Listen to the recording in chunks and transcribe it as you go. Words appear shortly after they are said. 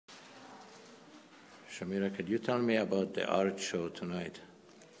Shamira, could you tell me about the art show tonight?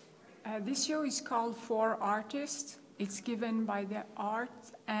 This show is called For Artists. It's given by the Art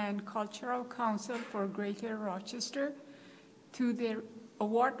and Cultural Council for Greater Rochester to the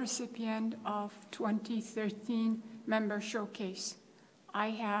award recipient of 2013 Member Showcase.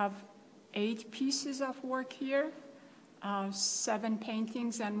 I have 8 pieces of work here, 7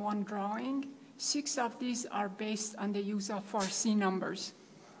 paintings and 1 drawing. 6 of these are based on the use of Farsi numbers.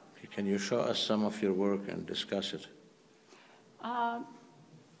 Can you show us some of your work and discuss it?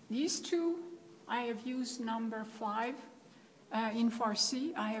 These 2, I have used number 5 in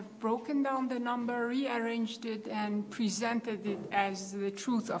Farsi. I have broken down the number, rearranged it, and presented it as the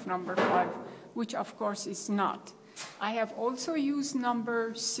truth of number 5, which of course is not. I have also used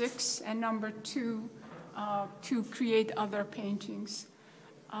number 6 and number 2 to create other paintings.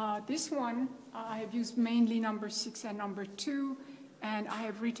 This one, I have used mainly number 6 and number 2, and I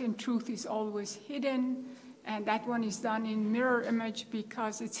have written truth is always hidden, and that one is done in mirror image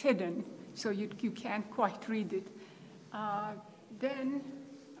because it's hidden, so you can't quite read it. Then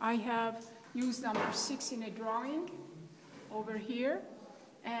I have used number 6 in a drawing over here,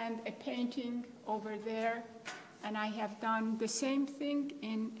 and a painting over there, and I have done the same thing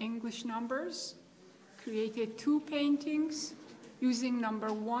in English numbers, created 2 paintings using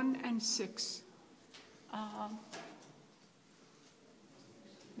number 1 and 6.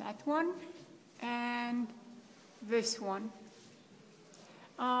 That one and this one.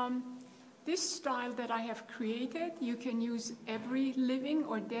 This style that I have created, you can use every living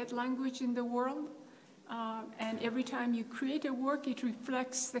or dead language in the world, and every time you create a work, it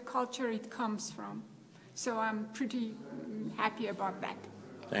reflects the culture it comes from. So I'm pretty happy about that.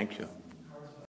 Thank you.